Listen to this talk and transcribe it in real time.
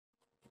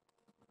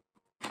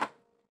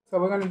So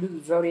we're going to do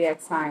the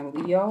zodiac sign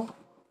Leo.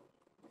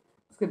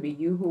 This could be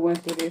you who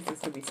went through this. This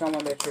could be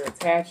someone that you're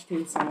attached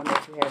to, someone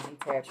that you have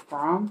detached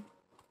from.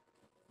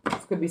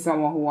 This could be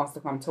someone who wants to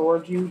come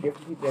towards you,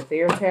 different people that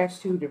they're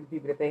attached to, different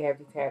people that they have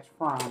detached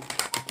from.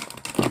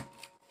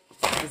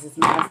 This is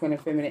masculine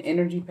and feminine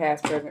energy,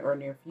 past, present, or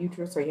near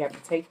future. So you have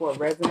to take what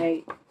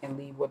resonates and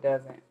leave what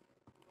doesn't.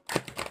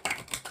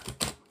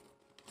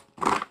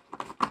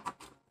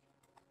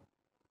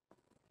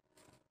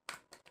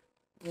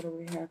 What do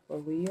we have for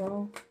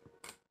Leo?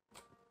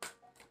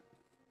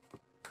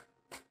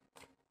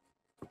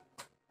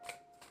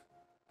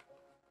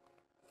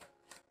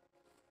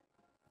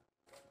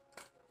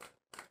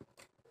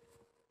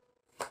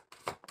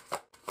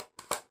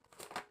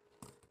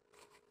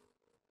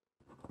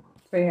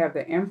 So you have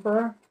the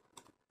Emperor.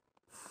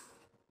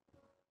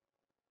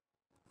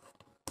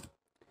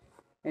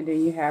 And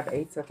then you have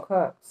Ace of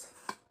Cups.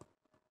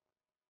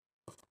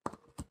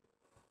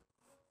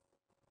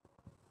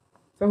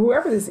 So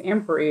whoever this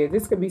Emperor is,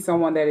 this could be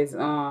someone that is,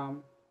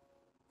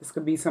 this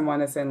could be someone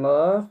that's in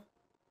love.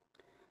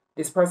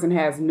 This person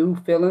has new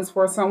feelings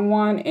for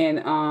someone,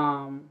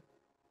 and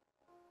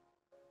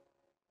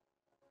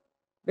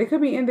they could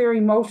be in their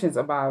emotions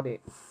about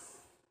it.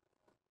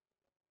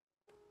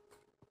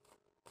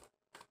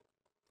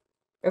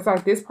 It's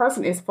like this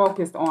person is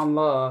focused on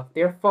love.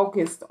 They're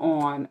focused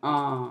on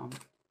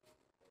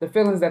the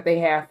feelings that they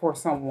have for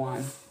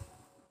someone.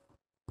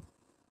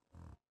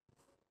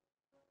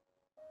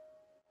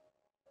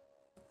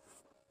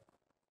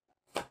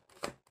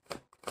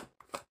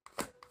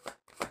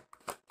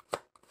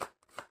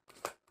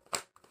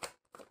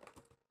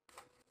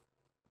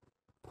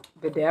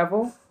 The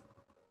Devil.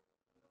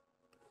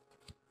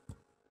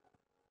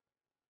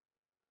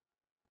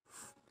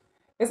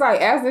 It's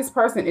like as this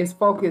person is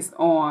focused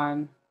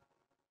on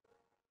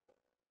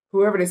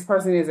whoever this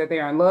person is that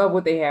they're in love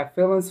with, they have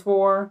feelings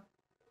for,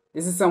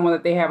 this is someone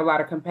that they have a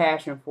lot of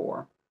compassion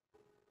for.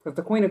 Because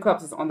the Queen of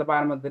Cups is on the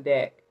bottom of the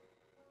deck.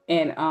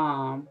 And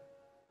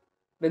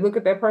they look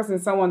at that person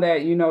as someone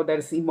that, you know, that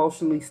is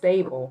emotionally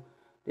stable.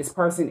 This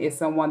person is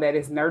someone that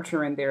is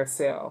nurturing their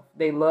self.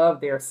 They love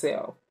their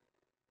self.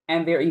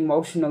 And they're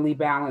emotionally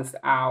balanced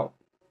out.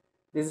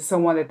 This is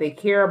someone that they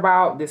care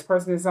about. This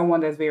person is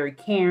someone that's very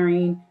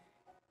caring.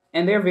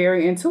 And they're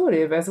very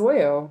intuitive as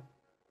well.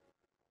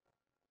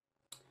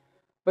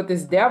 But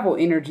this Devil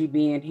energy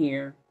being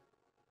here,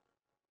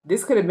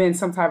 this could have been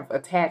some type of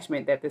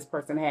attachment that this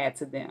person had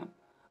to them.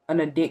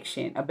 An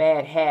addiction, a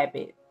bad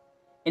habit.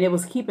 And it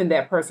was keeping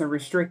that person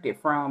restricted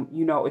from,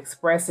 you know,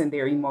 expressing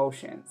their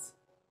emotions.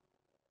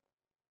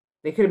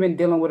 They could have been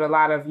dealing with a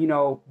lot of, you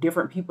know,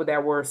 different people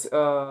that were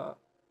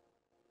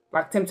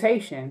like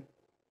temptation.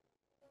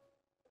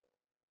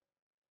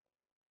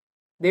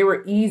 They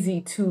were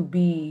easy to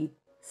be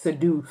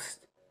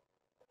seduced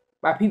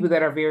by people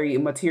that are very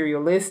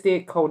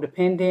materialistic,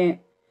 codependent,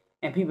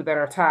 and people that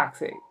are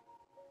toxic.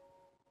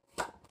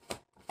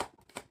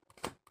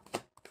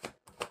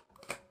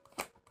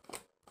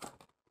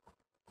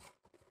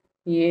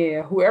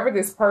 Yeah, whoever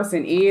this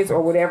person is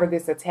or whatever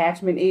this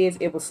attachment is,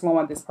 it was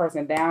slowing this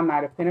person down.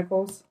 Knight of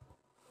Pentacles.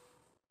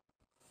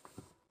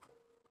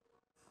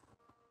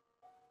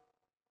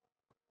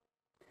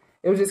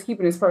 It was just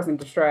keeping this person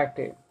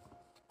distracted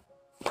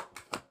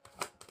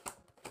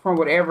from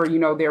whatever, you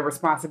know, their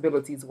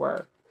responsibilities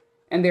were.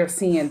 And they're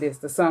seeing this.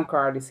 The Sun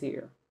card is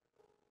here.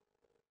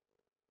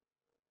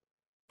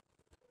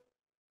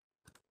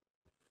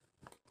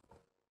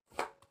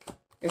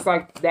 It's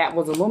like that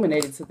was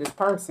illuminated to this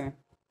person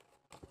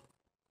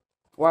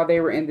while they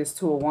were in this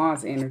Two of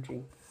Wands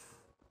energy.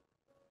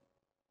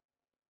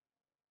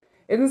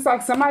 It's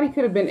like somebody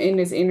could have been in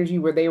this energy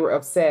where they were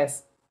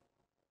obsessed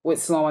with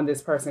slowing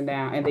this person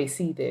down, and they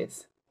see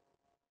this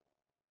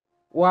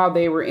while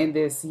they were in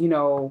this, you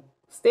know,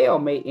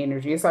 stalemate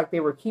energy. It's like they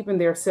were keeping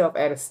their self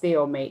at a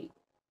stalemate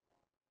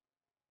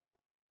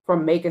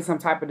from making some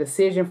type of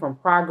decision, from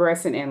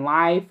progressing in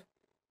life,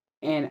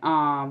 and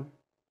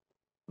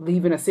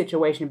leaving a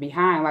situation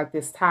behind, like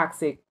this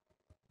toxic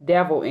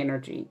Devil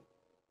energy.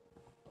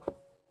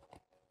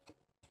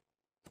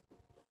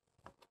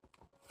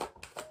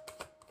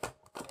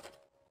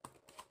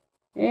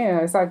 Yeah,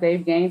 it's like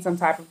they've gained some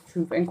type of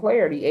truth and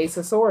clarity. Ace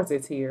of Swords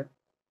is here.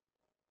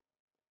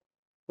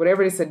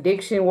 Whatever this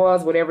addiction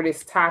was, whatever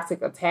this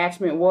toxic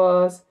attachment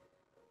was,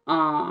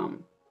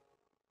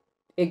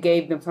 it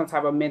gave them some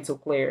type of mental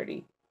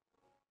clarity.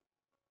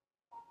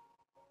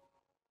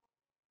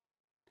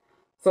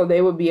 So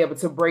they would be able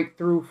to break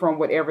through from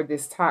whatever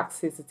this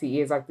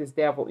toxicity is, like this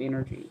Devil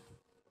energy.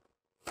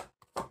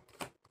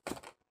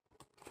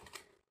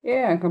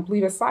 Yeah, and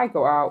complete a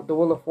cycle out. The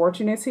Wheel of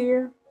Fortune is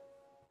here.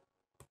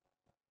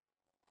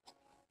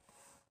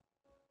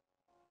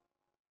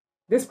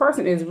 This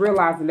person is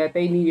realizing that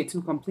they needed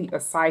to complete a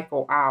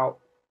cycle out.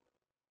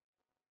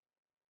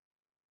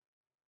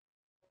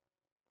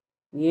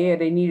 Yeah,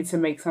 they needed to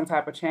make some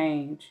type of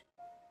change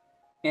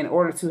in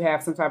order to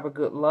have some type of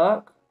good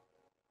luck.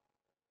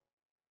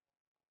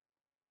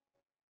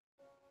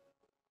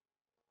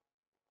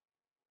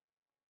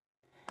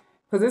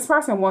 Because this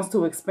person wants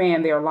to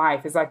expand their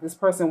life. It's like this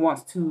person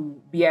wants to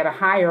be at a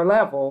higher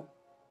level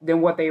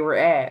than what they were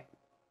at.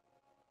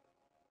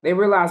 They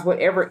realized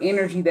whatever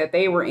energy that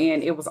they were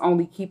in, it was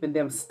only keeping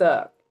them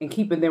stuck and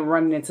keeping them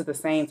running into the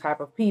same type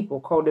of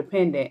people,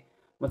 codependent,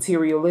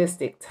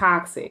 materialistic,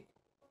 toxic.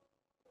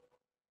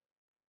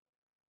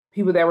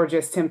 People that were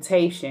just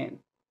temptation.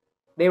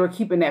 They were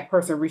keeping that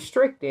person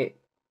restricted.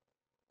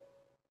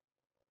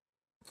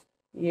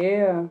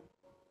 Yeah.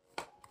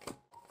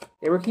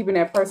 They were keeping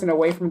that person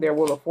away from their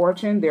wheel of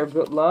fortune, their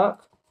good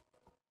luck,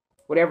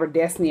 whatever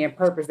destiny and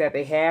purpose that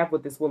they have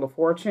with this wheel of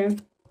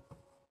fortune.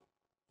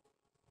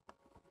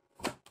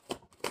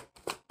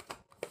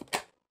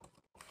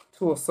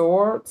 Two of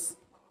Swords.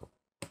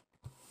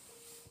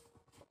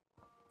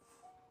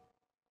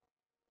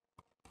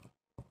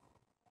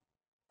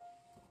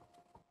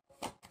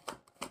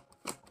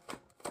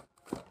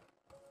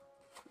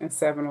 And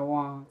Seven of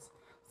Wands.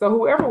 So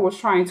whoever was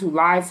trying to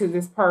lie to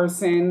this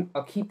person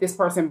or keep this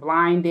person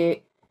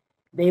blinded,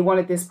 they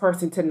wanted this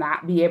person to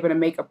not be able to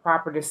make a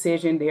proper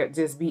decision. They'll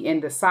just be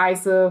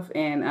indecisive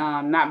and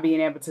not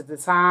being able to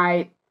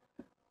decide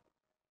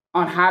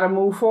on how to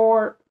move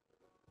forward.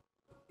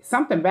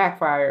 Something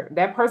backfired.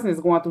 That person is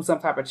going through some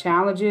type of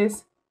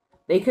challenges.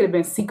 They could have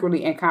been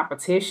secretly in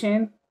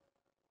competition.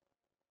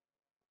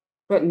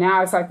 But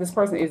now it's like this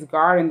person is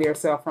guarding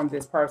themselves from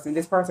this person.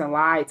 This person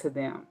lied to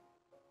them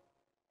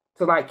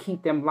to like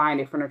keep them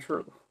blinded from the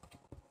truth.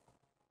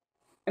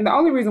 And the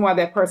only reason why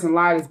that person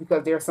lied is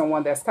because they're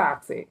someone that's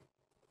toxic.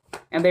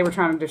 And they were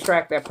trying to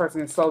distract that person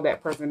and slow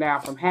that person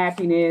down from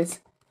happiness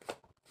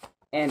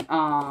and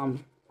finding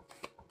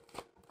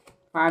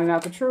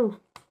out the truth.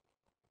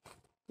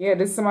 Yeah,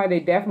 this is somebody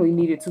they definitely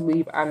needed to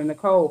leave out in the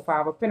cold.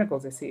 Five of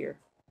Pentacles is here.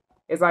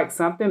 It's like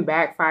something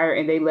backfired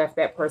and they left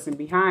that person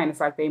behind. It's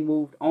like they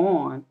moved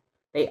on.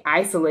 They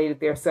isolated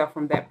themselves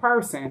from that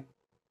person.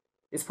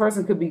 This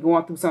person could be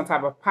going through some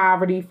type of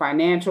poverty,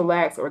 financial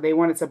lacks, or they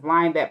wanted to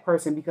blind that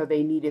person because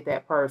they needed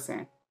that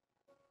person.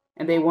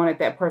 And they wanted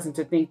that person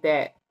to think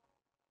that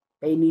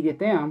they needed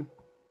them.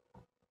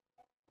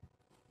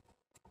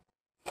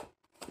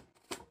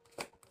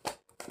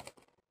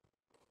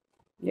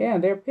 Yeah,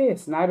 they're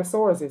pissed. Knight of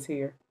Swords is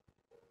here.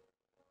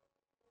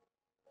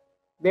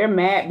 They're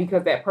mad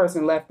because that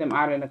person left them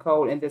out in the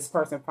cold and this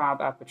person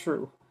found out the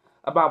truth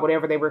about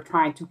whatever they were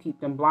trying to keep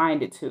them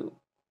blinded to.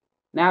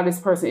 Now this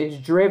person is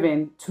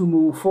driven to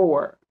move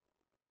forward.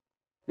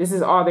 This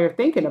is all they're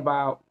thinking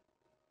about.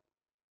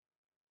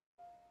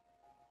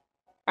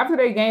 After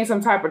they gain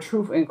some type of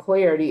truth and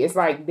clarity, it's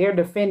like they're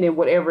defending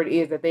whatever it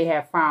is that they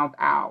have found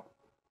out.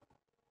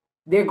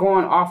 They're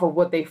going off of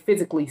what they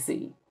physically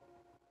see.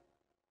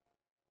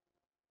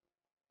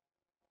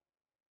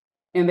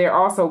 And they're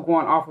also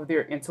going off of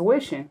their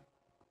intuition.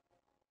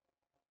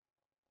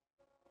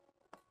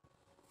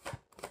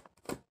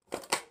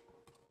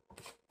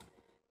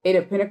 Eight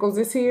of Pentacles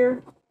is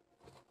here.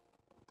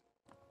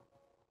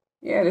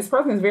 Yeah, this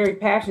person is very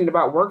passionate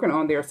about working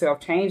on their self,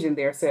 changing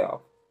their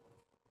self.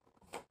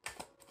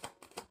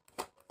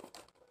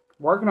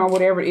 Working on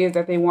whatever it is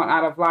that they want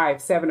out of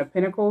life. Seven of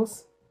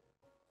Pentacles.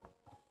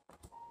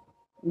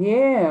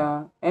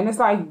 Yeah. And it's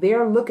like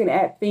they're looking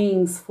at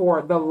things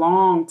for the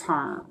long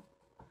term.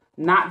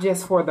 Not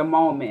just for the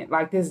moment.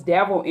 Like this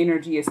devil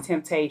energy is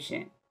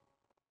temptation.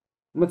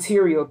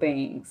 Material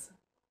things.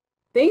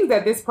 Things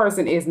that this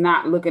person is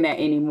not looking at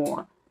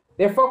anymore.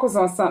 They're focused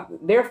on something.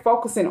 They're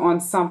focusing on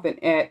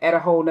something at a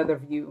whole nother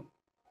view.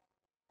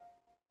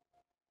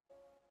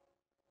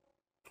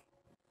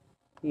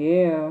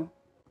 Yeah.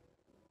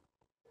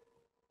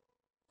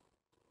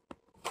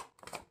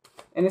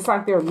 And it's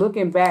like they're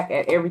looking back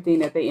at everything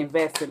that they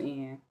invested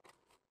in.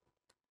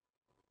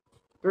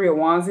 Three of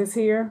Wands is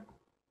here.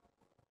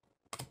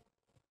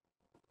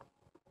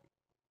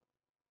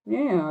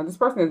 Yeah, this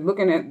person is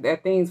looking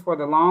at things for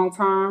the long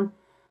term.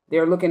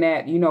 They're looking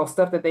at, you know,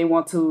 stuff that they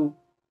want to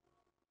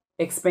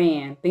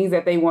expand, things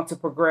that they want to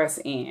progress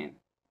in,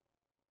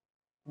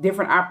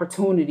 different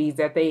opportunities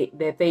that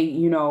they,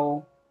 you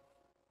know,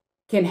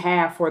 can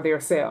have for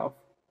themselves.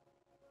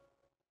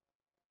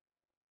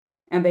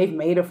 And they've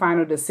made a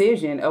final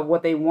decision of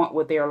what they want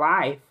with their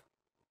life.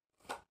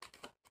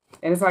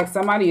 And it's like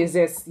somebody is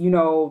just, you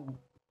know,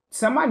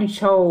 somebody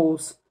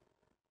chose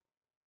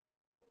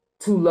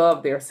to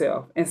love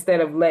themselves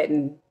instead of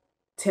letting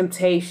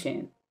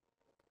temptation,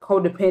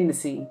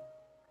 codependency,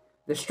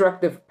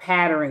 destructive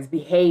patterns,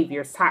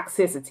 behaviors,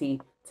 toxicity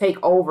take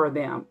over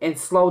them and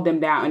slow them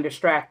down and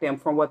distract them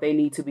from what they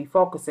need to be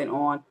focusing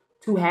on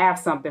to have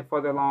something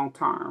for the long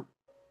term.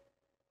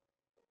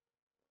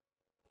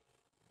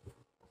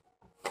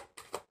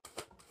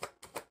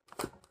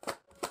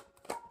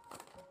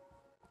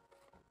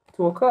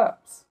 Two of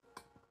Cups.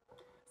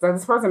 So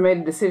this person made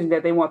a decision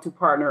that they want to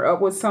partner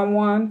up with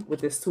someone,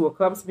 with this Two of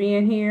Cups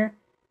being here.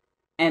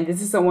 And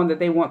this is someone that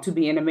they want to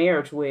be in a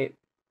marriage with.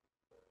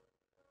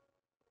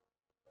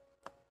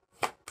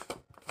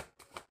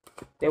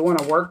 They want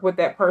to work with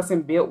that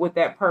person, build with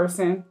that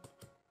person,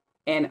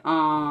 and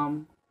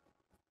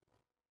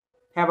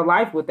have a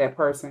life with that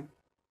person.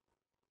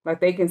 Like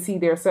they can see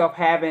themselves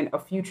having a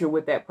future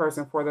with that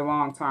person for the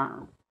long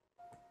term.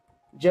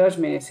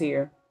 Judgment is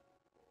here.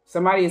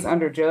 Somebody is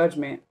under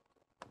judgment.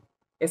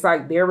 It's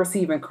like they're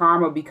receiving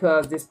karma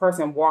because this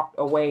person walked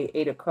away,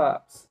 8 of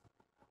Cups,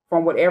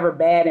 from whatever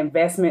bad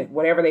investment,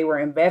 whatever they were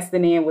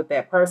investing in with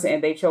that person,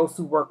 and they chose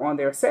to work on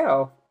their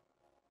self.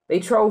 They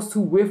chose to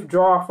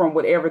withdraw from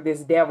whatever this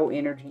devil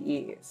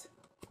energy is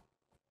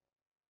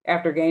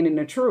after gaining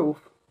the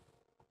truth.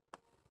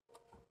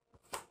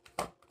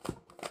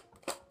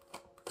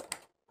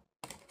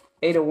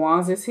 Eight of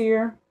Wands is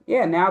here.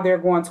 Yeah, now they're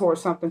going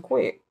towards something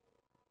quick.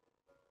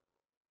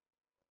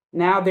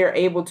 Now they're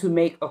able to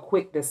make a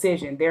quick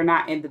decision. They're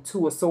not in the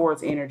Two of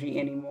Swords energy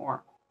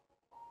anymore.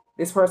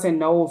 This person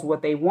knows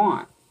what they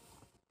want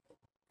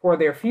for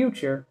their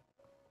future.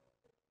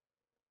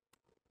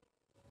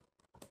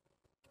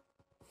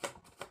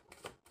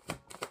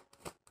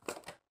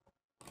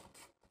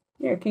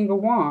 Yeah, King of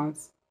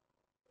Wands.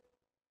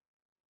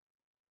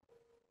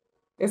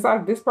 It's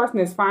like this person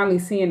is finally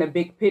seeing a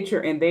big picture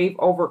and they've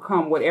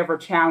overcome whatever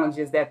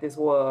challenges that this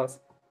was.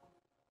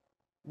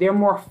 They're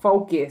more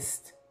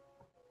focused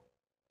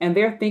and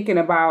they're thinking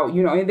about,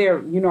 and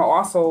they're,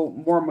 also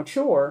more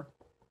mature.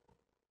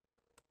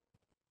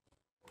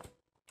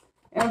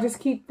 And I just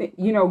keep,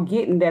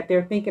 getting that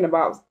they're thinking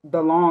about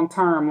the long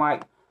term,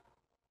 like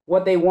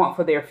what they want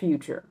for their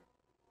future.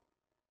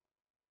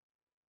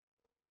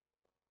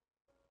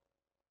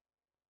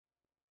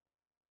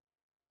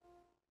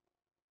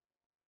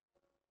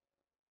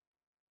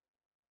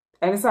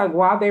 And it's like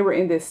while they were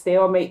in this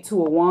stalemate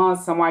Two of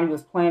Wands, somebody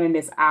was planning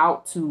this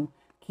out to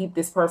keep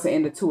this person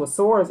in the Two of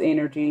Swords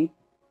energy.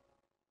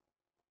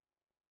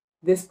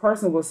 This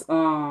person was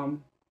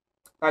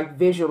like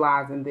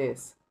visualizing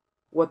this,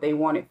 what they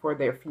wanted for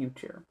their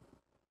future.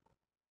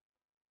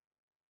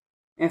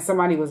 And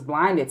somebody was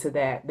blinded to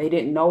that. They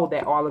didn't know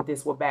that all of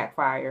this would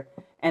backfire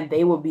and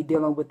they would be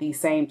dealing with these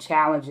same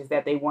challenges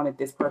that they wanted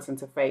this person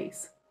to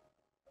face.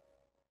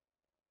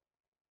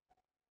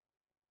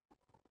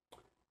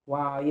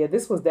 Wow, yeah,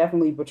 this was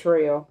definitely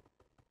betrayal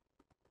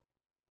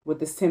with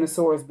this Ten of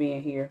Swords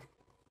being here.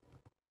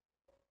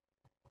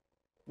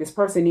 This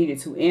person needed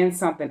to end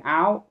something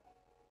out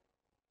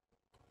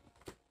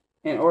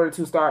in order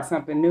to start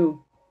something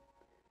new.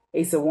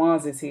 Ace of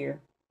Wands is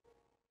here.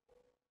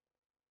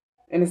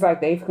 And it's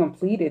like they've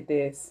completed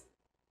this.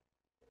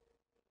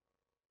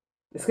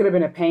 This could have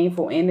been a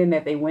painful ending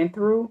that they went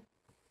through.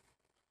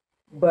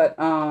 But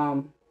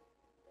the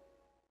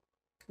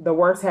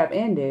worst have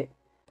ended.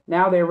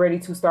 Now they're ready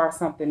to start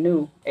something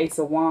new. Ace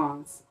of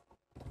Wands.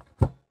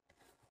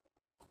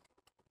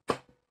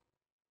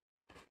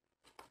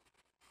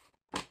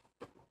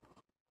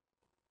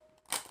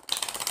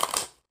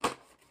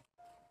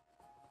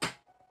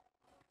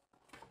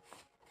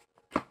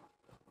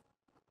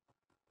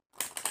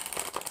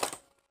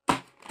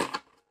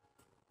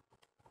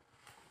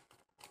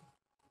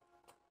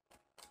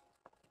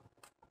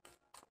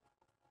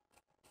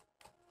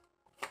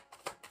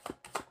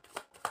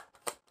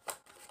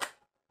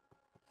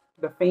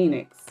 The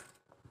Phoenix.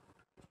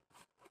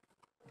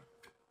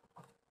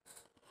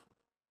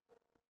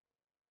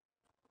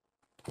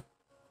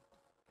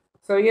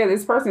 So yeah,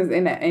 this person's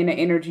in an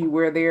energy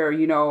where they're,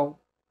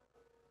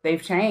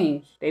 they've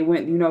changed. They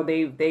went,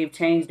 they've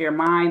changed their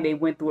mind. They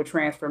went through a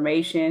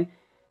transformation.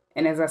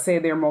 And as I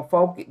said, they're more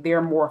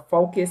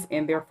focused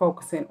and they're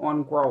focusing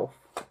on growth.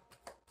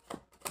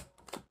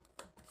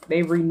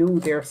 They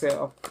renewed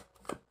themselves.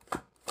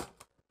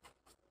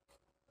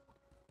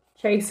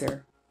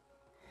 Chaser.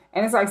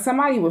 And it's like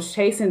somebody was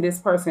chasing this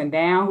person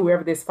down,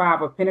 whoever this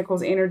Five of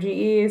Pentacles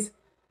energy is,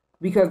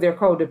 because they're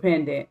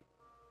codependent.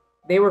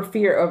 They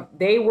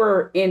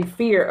were in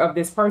fear of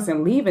this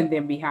person leaving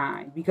them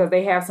behind because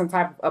they have some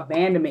type of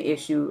abandonment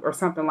issue or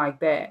something like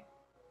that.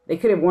 They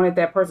could have wanted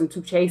that person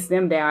to chase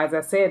them down. As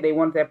I said, they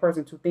wanted that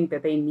person to think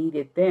that they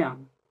needed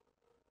them.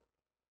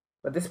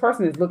 But this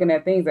person is looking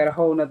at things at a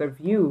whole nother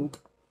view.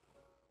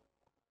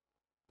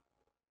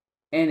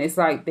 And it's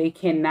like they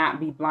cannot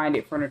be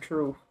blinded from the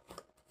truth.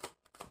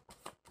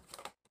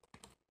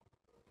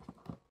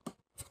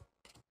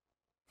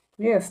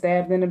 Yeah,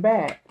 stabbed in the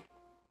back.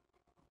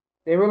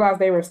 They realized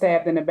they were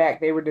stabbed in the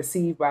back. They were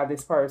deceived by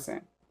this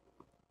person.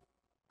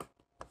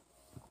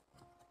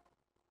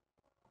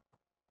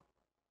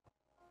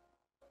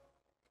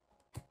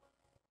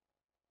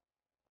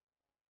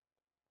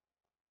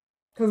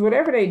 Because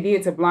whatever they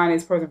did to blind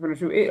this person from the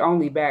truth, it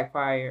only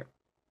backfired.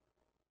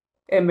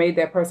 It made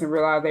that person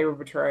realize they were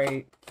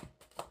betrayed.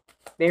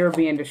 They were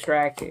being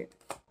distracted.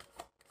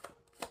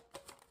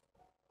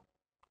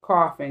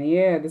 Coffin.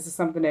 Yeah, this is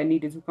something that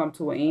needed to come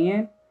to an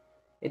end.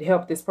 It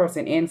helped this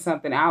person end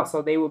something out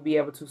so they would be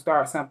able to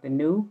start something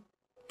new.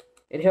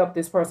 It helped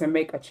this person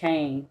make a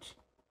change.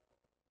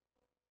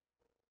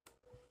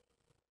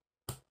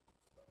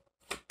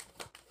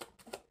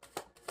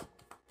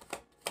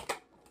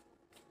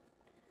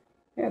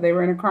 Yeah, they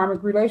were in a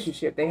karmic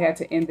relationship. They had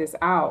to end this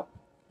out.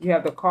 You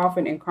have the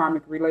Coffin and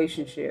karmic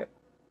relationship.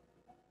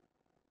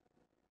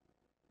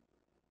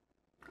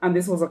 And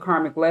this was a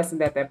karmic lesson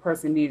that that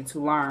person needed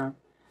to learn.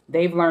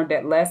 They've learned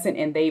that lesson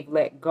and they've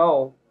let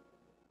go.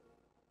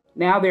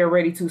 Now they're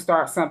ready to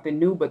start something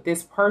new, but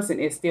this person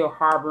is still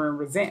harboring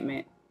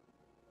resentment.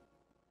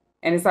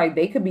 And it's like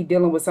they could be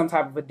dealing with some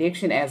type of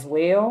addiction as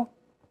well.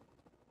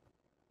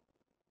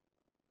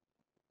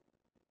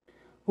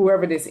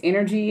 Whoever this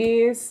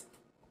energy is.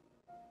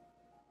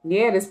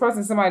 Yeah, this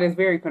person is somebody that's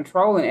very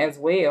controlling as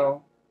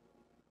well.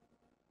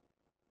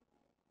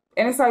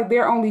 And it's like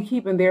they're only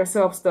keeping their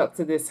self stuck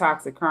to this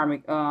toxic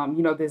karmic,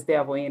 this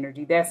devil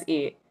energy. That's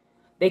it.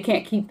 They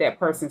can't keep that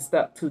person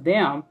stuck to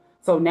them.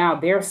 So now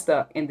they're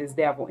stuck in this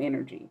devil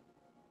energy.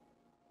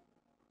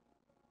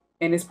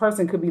 And this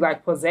person could be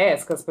like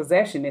possessed, because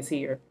possession is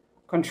here.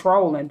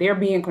 Controlling. They're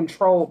being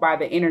controlled by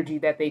the energy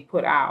that they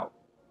put out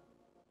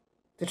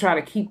to try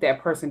to keep that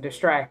person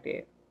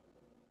distracted.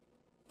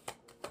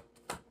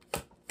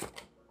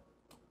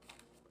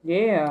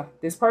 Yeah,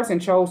 this person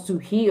chose to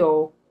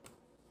heal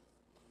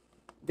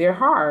their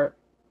heart.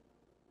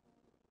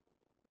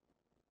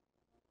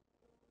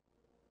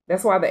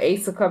 That's why the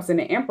Ace of Cups and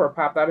the Emperor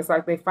popped out. It's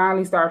like they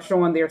finally start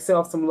showing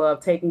themselves some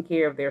love, taking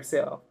care of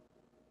themselves,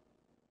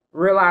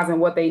 realizing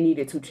what they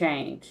needed to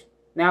change.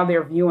 Now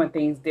they're viewing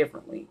things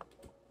differently.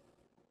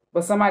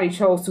 But somebody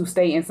chose to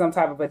stay in some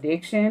type of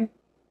addiction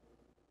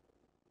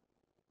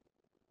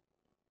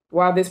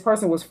while this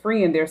person was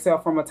freeing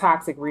themselves from a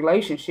toxic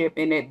relationship,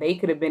 and that they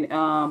could have been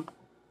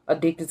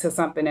addicted to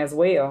something as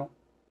well.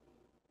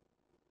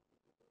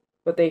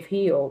 But they've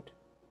healed.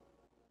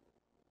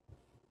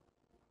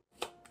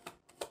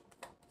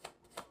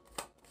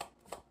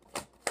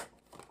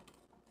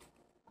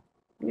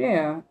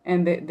 Yeah,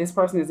 and this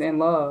person is in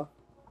love.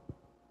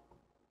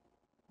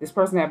 This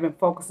person have been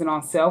focusing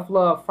on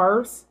self-love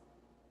first,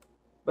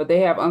 but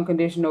they have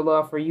unconditional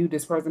love for you.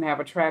 This person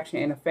have attraction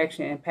and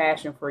affection and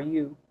passion for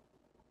you.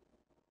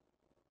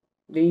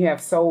 Then you have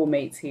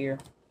soulmates here.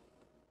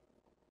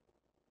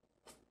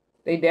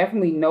 They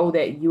definitely know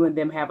that you and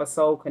them have a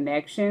soul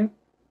connection.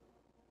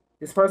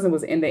 This person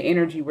was in the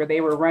energy where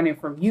they were running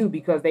from you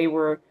because they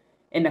were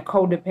in a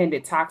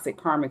codependent, toxic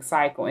karmic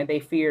cycle, and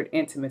they feared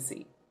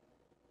intimacy.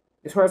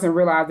 This person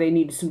realized they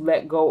needed to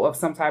let go of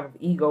some type of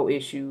ego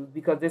issues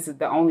because this is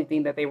the only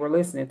thing that they were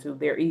listening to,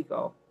 their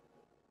ego.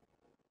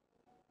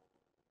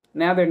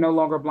 Now they're no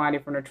longer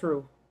blinded from the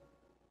truth.